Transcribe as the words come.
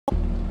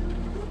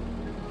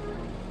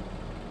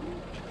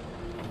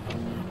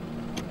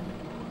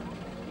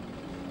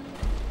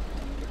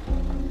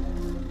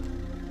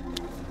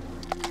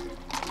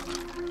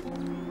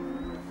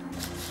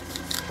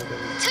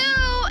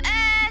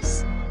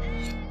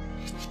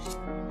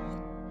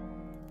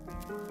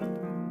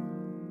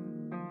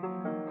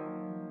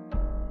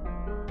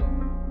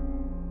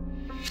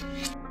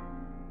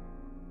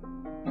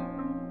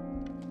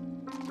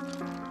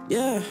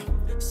Yeah,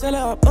 sell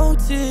it up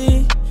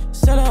OT,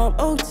 sell it up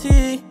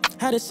OT.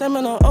 Had a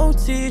seminar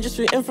OT, just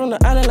written from the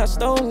island like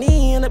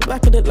Stoney. In the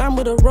back of the line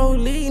with a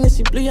rollie,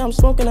 Nissy Blue, I'm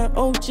smoking that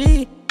OG.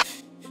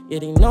 Yeah,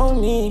 they know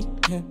me,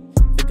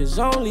 figures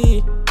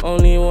only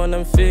one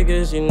of them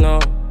figures, you know.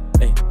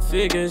 Hey,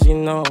 figures, you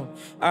know.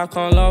 I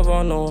can't love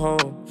on no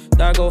hoe,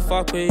 that go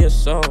fuck with your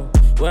soul.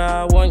 Where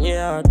I want,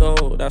 yeah, I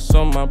go, that's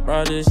on my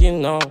brothers, you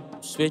know.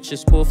 Switch your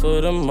spool for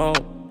the mo,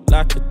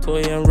 like a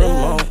toy and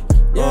remote.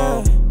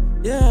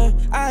 Yeah,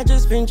 I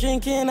just been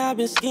drinking, I've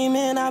been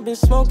scheming, I've been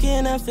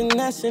smoking and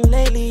finessing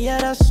lately, yeah,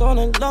 that's on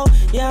the low.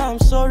 Yeah, I'm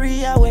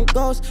sorry, I went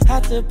ghost,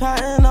 had to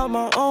pattern on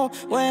my own.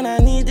 When I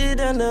needed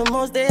them the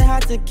most, they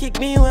had to kick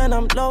me when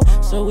I'm low.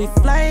 So we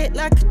fly it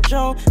like a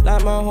drone,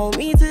 like my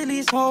homie till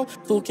he's home.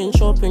 Cooking,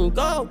 chop and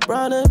go,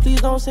 brother, please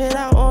don't say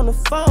that on the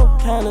phone.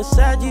 Kinda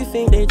sad you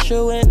think they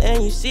true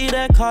and you see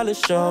that college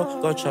show.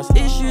 Got trust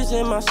issues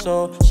in my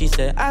soul, she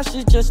said I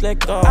should just let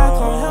go. I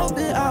can't help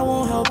it, I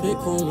won't help it,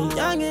 call me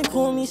young and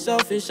call me selfish.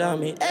 I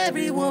made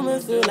every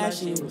woman feel like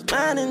she was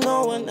mine and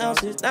no one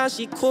else's. Now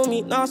she call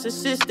me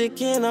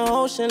narcissistic in an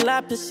ocean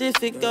like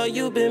Pacific. Girl,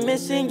 you been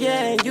missing,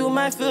 yeah, and you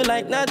might feel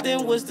like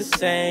nothing was the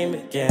same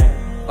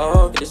again.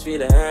 Oh, could this be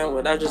the hand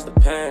without just the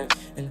pen?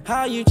 And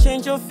how you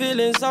change your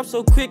feelings up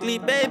so quickly,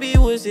 baby,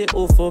 was it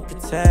all for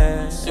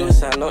pretend?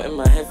 Suicide note in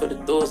my head for the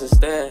doors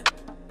instead.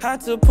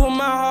 Had to put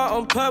my heart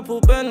on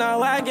purple, but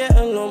now I get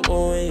along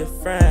more with your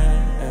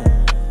friend.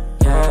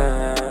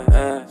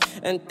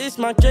 And this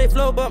my J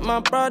flow, but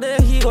my brother,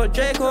 he got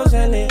Dracos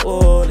and they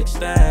all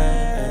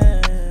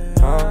extend.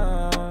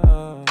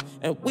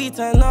 And we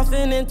turn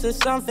nothing into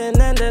something,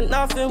 and then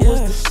nothing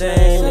was the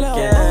same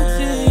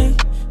again.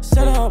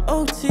 Set it up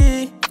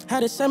OT,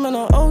 had a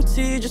seminar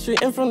OT, just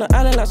written from the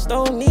island like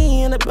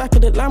Stoney. In the back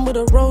of the line with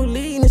a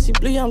rollie, Nissy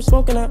Blue, I'm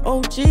smoking that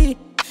OG.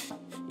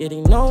 Yeah,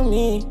 they know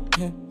me,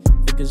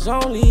 figures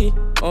only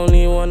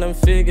one of them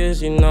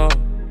figures, you know.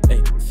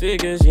 Hey,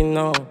 figures, you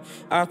know.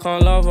 I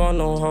can't love on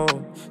no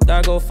hoe,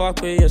 that go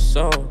fuck with your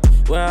soul.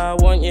 Where I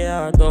want,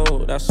 yeah, I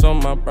go, that's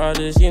on my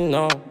brothers, you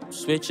know.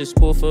 Switch your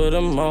spool for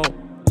the mo,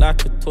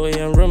 like a toy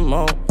and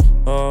remote.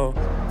 Oh.